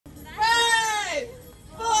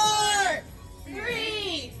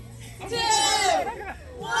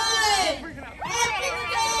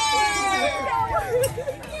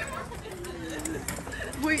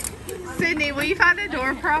the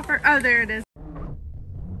door proper? Oh, there it is.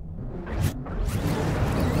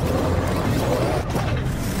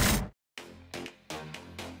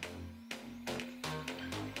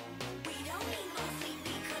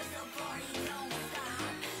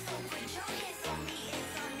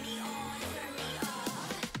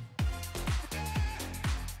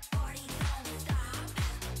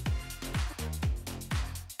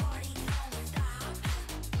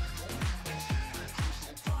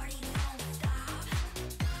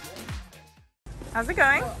 How's it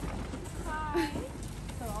going? Hi.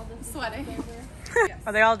 Sweating.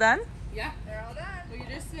 Are they all done? Yeah, they're all done. We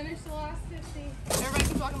just finished the last 50. Everybody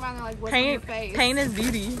keeps walking by and they're like, what's on your face? Pain is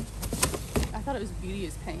beauty. I thought it was beauty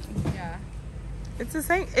is pain. Yeah. It's the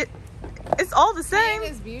same. It's all the same.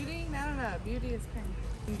 Pain is beauty? No. Beauty is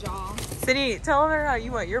pain. Jaw. Sydney, tell her how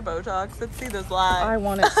you want your Botox. Let's see those live. I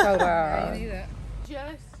want it so bad. You need it.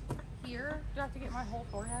 Just here? Do I have to get my whole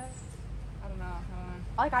forehead? I don't know.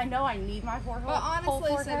 Like, I know I need my forehead. But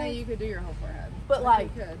honestly, Sydney, you could do your whole forehead. But like,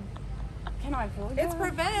 you could. Can I avoid that? It's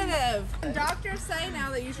preventative. Doctors say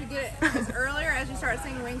now that you should get it as earlier as you start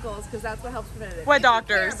seeing wrinkles because that's what helps preventative. What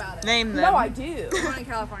doctors? Name them. No, I do. One in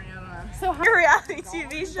California, I don't know. So how reality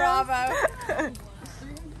TV show. Bravo.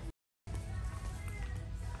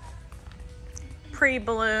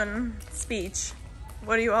 Pre-balloon speech.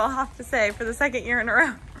 What do you all have to say for the second year in a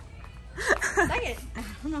row? Second. I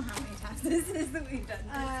don't know how many times this is that we've done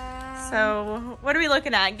this. So, what are we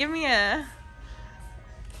looking at? Give me a...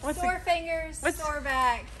 Sore fingers, sore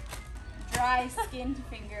back, dry skinned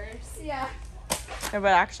fingers. Yeah. No,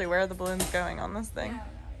 but actually, where are the balloons going on this thing?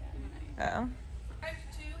 Oh.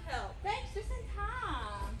 Thanks, just in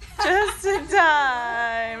time. Just in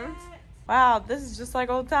time. Wow, this is just like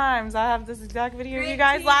old times. I have this exact video of you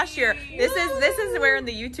guys last year. This is where in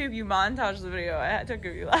the YouTube you montage the video I took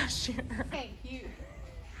of you last year. Thank you.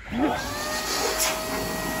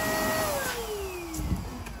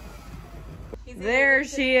 There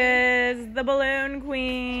she is, the balloon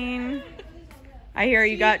queen. I hear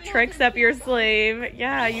you got tricks up your sleeve.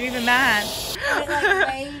 Yeah, you even match. It like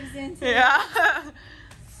waves into Yeah.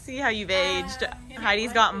 See how you've aged.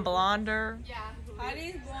 Heidi's gotten blonder. Yeah.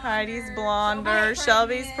 Heidi's blonder.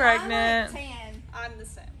 Shelby's pregnant. Tan. I'm the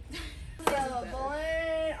same. So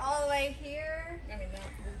balloon all the way here. I mean,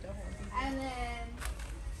 no. And then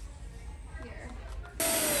here.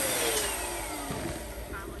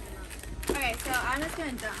 Okay, so I'm just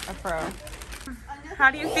gonna dump. A pro.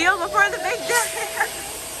 How do you feel before the big day?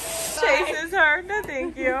 Chases her. No,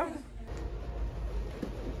 thank you.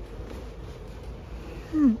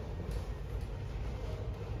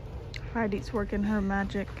 Heidi's working her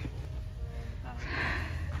magic.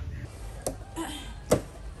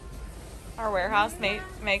 Our warehouse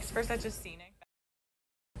makes for such a scenic.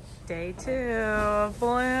 Day 2 of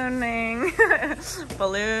ballooning.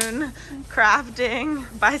 Balloon crafting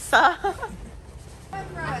by Sub.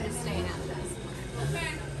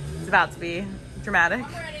 It's about to be dramatic.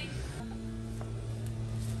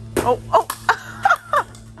 Oh.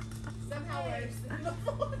 Somehow worse.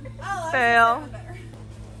 Fail.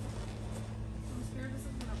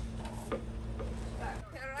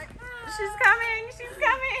 She's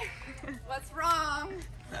coming. What's wrong?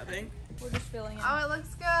 Nothing. We're just filling in. Oh, it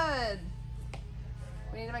looks good.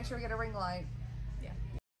 We need to make sure we get a ring light.